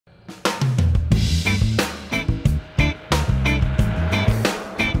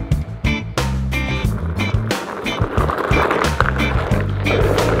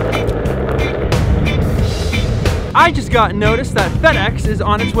I just got notice that FedEx is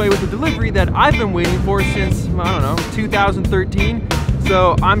on its way with a delivery that I've been waiting for since, I don't know, 2013.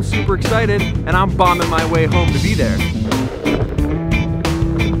 So I'm super excited and I'm bombing my way home to be there.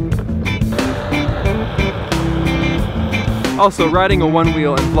 Also, riding a one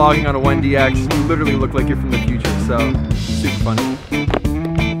wheel and vlogging on a 1DX, you literally look like you're from the future, so super funny.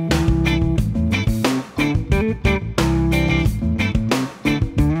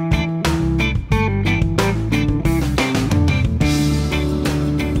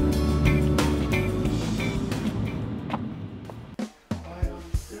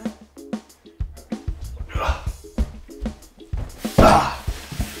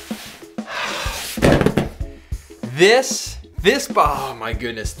 Oh my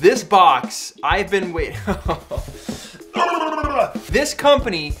goodness, this box, I've been waiting. This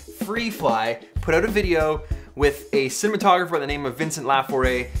company, FreeFly, put out a video with a cinematographer by the name of Vincent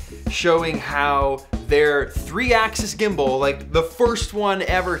Laforet showing how their 3-axis gimbal, like the first one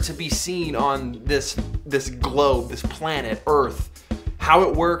ever to be seen on this globe, this planet, Earth, how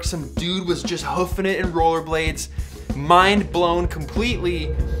it works. Some dude was just hoofing it in rollerblades, mind blown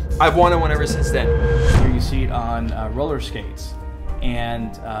completely. I've wanted one ever since then. Here you see it on roller skates.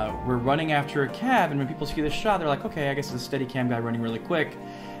 And we're running after a cab, and when people see this shot, they're like, okay, I guess it's a Steadicam guy running really quick.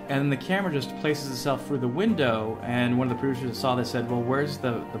 And then the camera just places itself through the window, and one of the producers saw this said, well, where's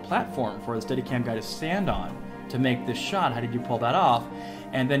the platform for the Steadicam guy to stand on to make this shot? How did you pull that off?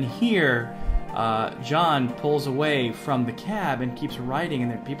 And then here, John pulls away from the cab and keeps riding, and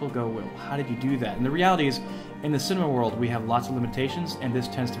then people go, well, how did you do that? And the reality is, in the cinema world, we have lots of limitations, and this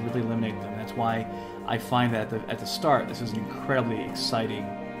tends to really eliminate them. That's why I find that at the start, this is an incredibly exciting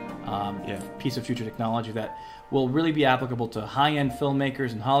piece of future technology that will really be applicable to high-end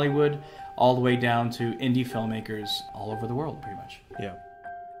filmmakers in Hollywood, all the way down to indie filmmakers all over the world, pretty much. Yeah.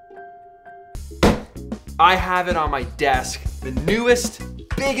 I have it on my desk, the newest,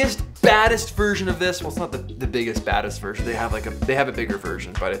 biggest, baddest version of this. Well, it's not the biggest, baddest version. They have a bigger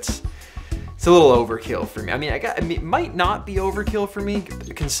version, but it's a little overkill for me. I mean, it might not be overkill for me,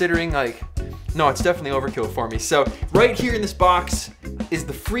 considering no, it's definitely overkill for me. So right here in this box is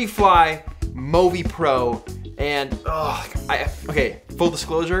the FreeFly MOVI Pro, and okay, full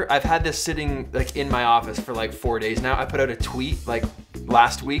disclosure, I've had this sitting in my office for 4 days now. I put out a tweet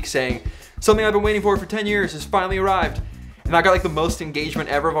last week saying something I've been waiting for 10 years has finally arrived. And I got the most engagement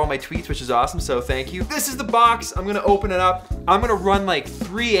ever of all my tweets, which is awesome, so thank you. This is the box. I'm gonna open it up. I'm gonna run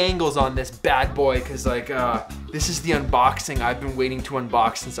 3 angles on this bad boy, because this is the unboxing I've been waiting to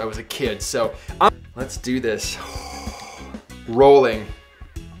unbox since I was a kid. So let's do this. Rolling.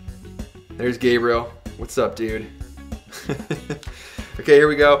 There's Gabriel. What's up, dude? Okay, here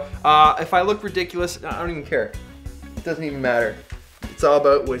we go. If I look ridiculous, I don't even care. It doesn't even matter. It's all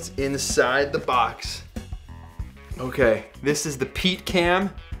about what's inside the box. Okay, this is the Pete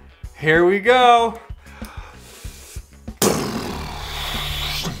Cam. Here we go. I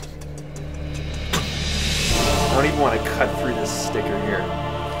don't even want to cut through this sticker here.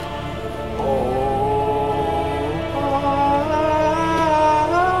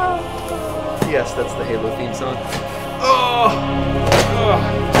 Yes, that's the Halo theme song.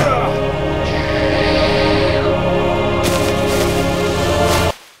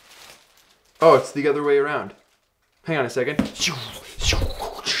 Oh, it's the other way around. Hang on a second.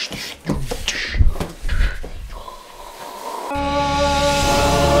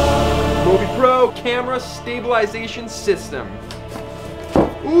 MOVI Pro camera stabilization system.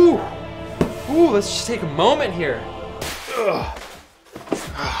 Ooh, let's just take a moment here.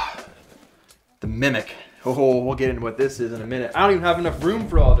 The Mimic. Oh, we'll get into what this is in a minute. I don't even have enough room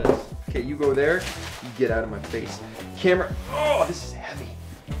for all this. Okay, you go there. You get out of my face. Camera. Oh, this is heavy.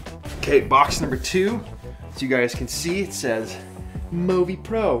 Okay, box number 2. So you guys can see, it says MOVI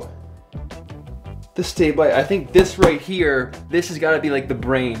Pro. The stabilizer, I think this right here, this has got to be the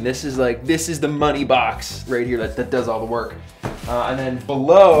brain. This is the money box right here that does all the work. And then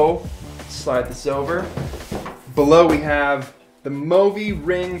below, slide this over. Below we have the MOVI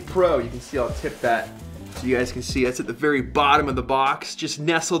Ring Pro. You can see, I'll tip that so you guys can see. That's at the very bottom of the box, just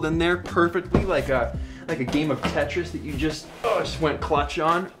nestled in there perfectly, like a game of Tetris that you just went clutch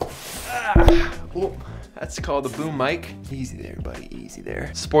on. Oh, that's called the boom mic. Easy there, buddy, easy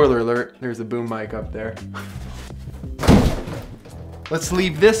there. Spoiler alert, there's a boom mic up there. Let's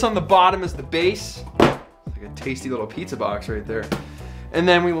leave this on the bottom as the base. It's like a tasty little pizza box right there. And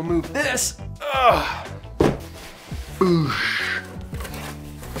then we will move this.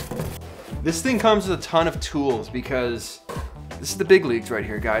 This thing comes with a ton of tools because this is the big leagues right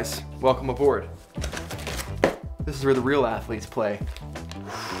here, guys. Welcome aboard. This is where the real athletes play.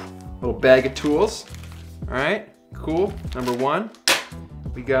 Little bag of tools. All right, Cool, number one.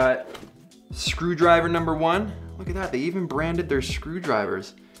 We got screwdriver number one. Look at that, they even branded their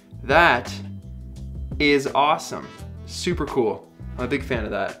screwdrivers. That is awesome. Super cool. I'm a big fan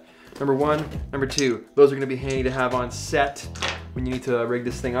of that. Number one, number two. Those are gonna be handy to have on set when you need to rig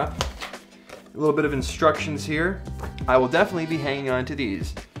this thing up. A little bit of instructions here. I will definitely be hanging on to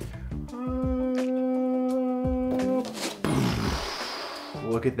these.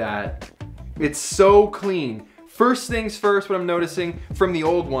 Look at that. It's so clean. First things first, what I'm noticing from the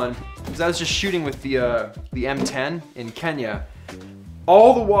old one is I was just shooting with the M10 in Kenya.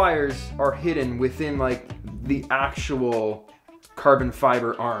 All the wires are hidden within like the actual carbon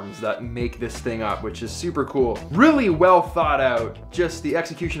fiber arms that make this thing up, which is super cool. Really well thought out. Just the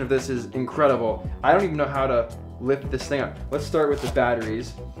execution of this is incredible. I don't even know how to lift this thing up. Let's start with the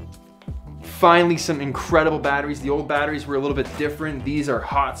batteries. Finally, some incredible batteries. The old batteries were a little bit different. These are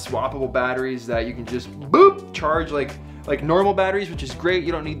hot swappable batteries that you can just boop, charge like normal batteries, which is great.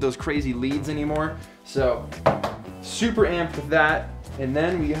 You don't need those crazy leads anymore. So super amped with that. And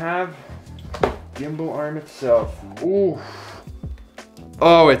then we have gimbal arm itself. Ooh.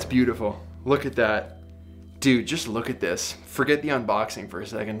 Oh, it's beautiful. Look at that. Dude, just look at this. Forget the unboxing for a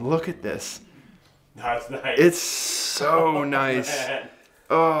second. Look at this. That's nice. It's so nice. Man.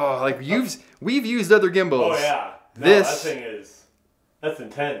 Oh, like we've used other gimbals. Oh yeah. No, this that thing is, that's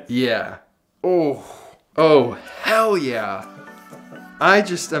intense. Yeah. Oh, hell yeah. I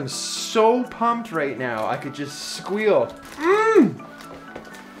just am so pumped right now. I could just squeal.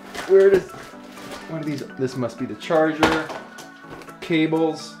 What are these? This must be the charger.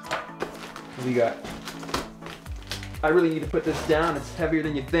 Cables. What do you got? I really need to put this down. It's heavier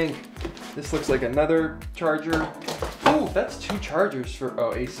than you think. This looks like another charger. Oh, that's two chargers for,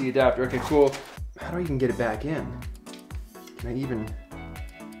 oh, AC adapter. Okay, cool. How do I even get it back in? Can I even?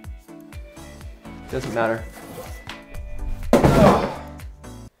 Doesn't matter. Oh.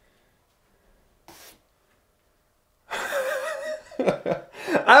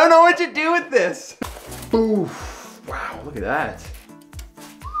 I don't know what to do with this. Oof. Wow, look at that.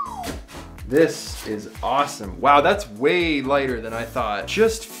 This is awesome. Wow, that's way lighter than I thought.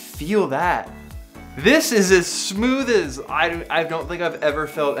 Just feel that. This is as smooth as, I don't think I've ever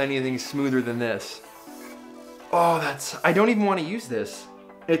felt anything smoother than this. Oh, I don't even want to use this.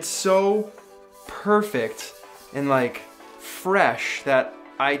 It's so perfect and like fresh that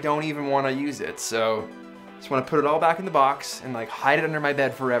I don't even want to use it. So just want to put it all back in the box and like hide it under my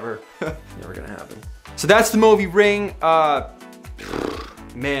bed forever. Never gonna happen. So that's the MOVI ring.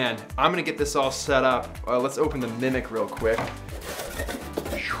 Man, I'm gonna get this all set up. Let's open the Mimic real quick.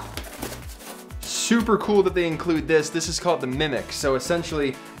 Super cool that they include this. This is called the Mimic. So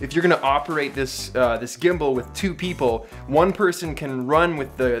essentially, if you're gonna operate this this gimbal with two people, one person can run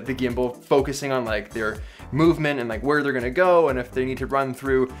with the gimbal, focusing on like their movement and like where they're gonna go, and if they need to run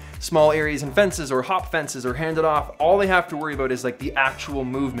through small areas and fences or hop fences or hand it off, all they have to worry about is like the actual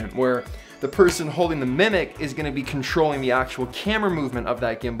movement, where the person holding the Mimic is gonna be controlling the actual camera movement of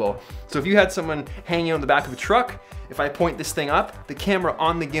that gimbal. So if you had someone hanging on the back of a truck, if I point this thing up, the camera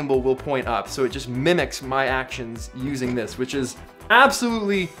on the gimbal will point up. So it just mimics my actions using this, which is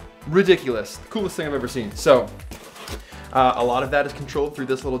absolutely ridiculous. Coolest thing I've ever seen. So a lot of that is controlled through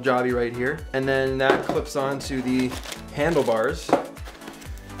this little jobby right here. And then that clips onto the handlebars,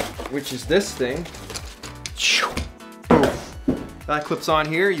 which is this thing. That clips on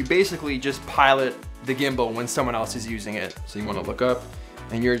here. You basically just pilot the gimbal when someone else is using it. So you want to look up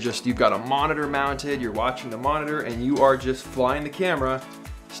and you've got a monitor mounted, you're watching the monitor, and you are just flying the camera,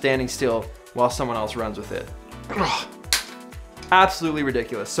 standing still while someone else runs with it. Ugh. Absolutely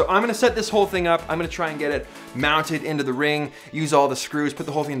ridiculous. So I'm gonna set this whole thing up. I'm gonna try and get it mounted into the ring, use all the screws, put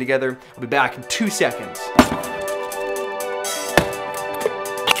the whole thing together. I'll be back in 2 seconds.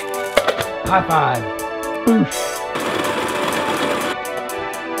 High five. Boosh.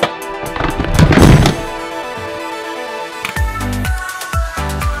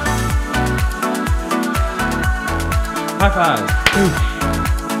 High five. Oof.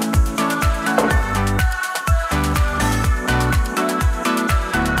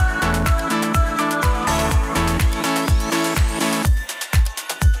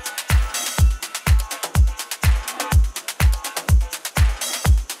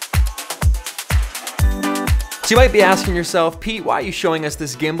 So you might be asking yourself, Pete, why are you showing us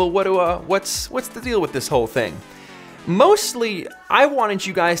this gimbal? What's the deal with this whole thing? Mostly, I wanted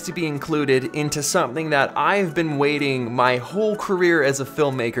you guys to be included into something that I've been waiting my whole career as a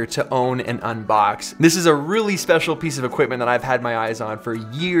filmmaker to own and unbox. This is a really special piece of equipment that I've had my eyes on for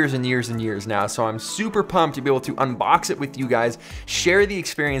years and years and years now, so I'm super pumped to be able to unbox it with you guys, share the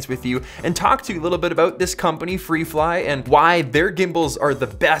experience with you, and talk to you a little bit about this company, FreeFly, and why their gimbals are the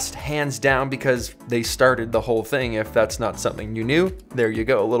best hands down, because they started the whole thing. If that's not something you knew, there you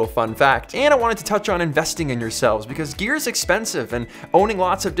go, a little fun fact. And I wanted to touch on investing in yourselves, because gear is expensive and owning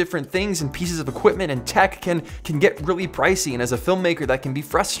lots of different things and pieces of equipment and tech can get really pricey, and as a filmmaker that can be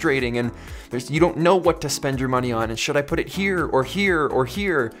frustrating, and you don't know what to spend your money on, and should I put it here or here or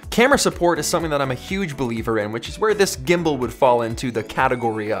here? Camera support is something that I'm a huge believer in, which is where this gimbal would fall into the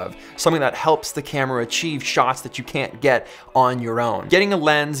category of something that helps the camera achieve shots that you can't get on your own. Getting a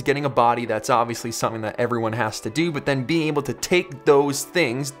lens, getting a body, that's obviously something that everyone has to do, but then being able to take those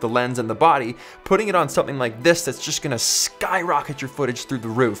things, the lens and the body, putting it on something like this that's just gonna skyrocket your footage through the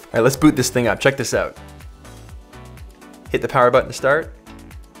roof. All right, let's boot this thing up. Check this out. Hit the power button to start.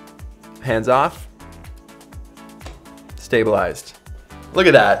 Hands off. Stabilized. Look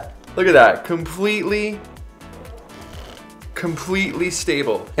at that. Look at that. Completely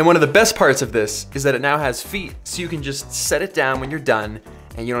stable. And one of the best parts of this is that it now has feet, so you can just set it down when you're done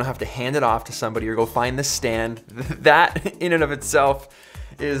and you don't have to hand it off to somebody or go find the stand. That in and of itself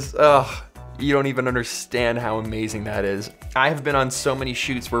is, you don't even understand how amazing that is. I have been on so many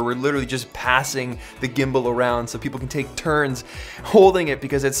shoots where we're literally just passing the gimbal around so people can take turns holding it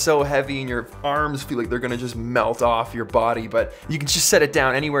because it's so heavy and your arms feel like they're gonna just melt off your body, but you can just set it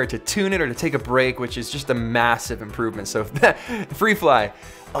down anywhere to tune it or to take a break, which is just a massive improvement. So FreeFly,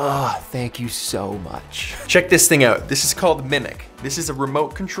 thank you so much. Check this thing out. This is called Mimic. This is a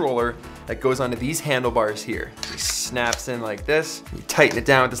remote controller that goes onto these handlebars here. It snaps in like this. You tighten it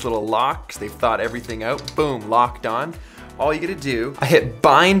down with this little lock because they've thought everything out. Boom, locked on. All you gotta do, I hit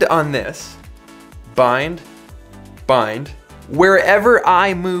bind on this. Bind, bind. Wherever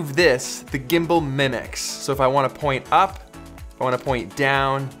I move this, the gimbal mimics. So if I wanna point up, I wanna point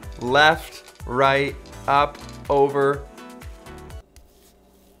down, left, right, up, over.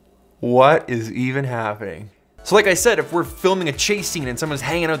 What is even happening? So like I said, if we're filming a chase scene and someone's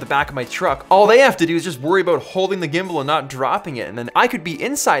hanging out the back of my truck, all they have to do is just worry about holding the gimbal and not dropping it. And then I could be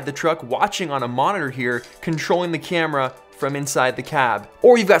inside the truck watching on a monitor here, controlling the camera from inside the cab.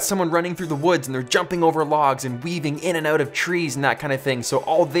 Or you've got someone running through the woods and they're jumping over logs and weaving in and out of trees and that kind of thing. So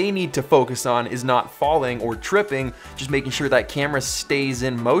all they need to focus on is not falling or tripping, just making sure that camera stays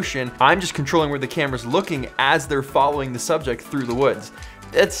in motion. I'm just controlling where the camera's looking as they're following the subject through the woods.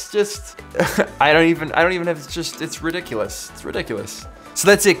 It's just, I don't even have, it's ridiculous. It's ridiculous. So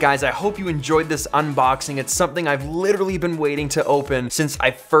that's it, guys. I hope you enjoyed this unboxing. It's something I've literally been waiting to open since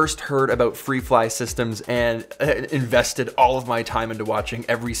I first heard about FreeFly systems and invested all of my time into watching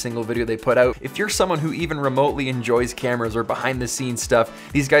every single video they put out. If you're someone who even remotely enjoys cameras or behind the scenes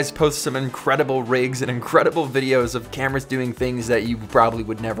stuff, these guys post some incredible rigs and incredible videos of cameras doing things that you probably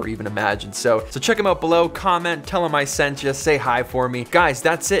would never even imagine. So check them out below, comment, tell them I sent you, say hi for me. Guys,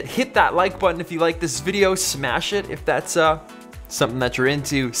 that's it. Hit that like button if you like this video, smash it if that's something that you're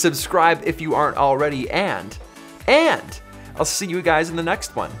into. Subscribe if you aren't already, and I'll see you guys in the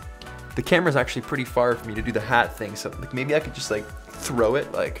next one. The camera's actually pretty far for me to do the hat thing, so like maybe I could just like throw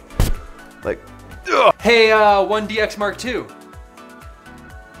it like ugh. Hey, 1DX Mark II.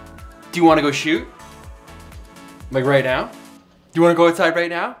 Do you want to go shoot? Like right now? Do you want to go outside right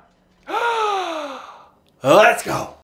now? Let's go.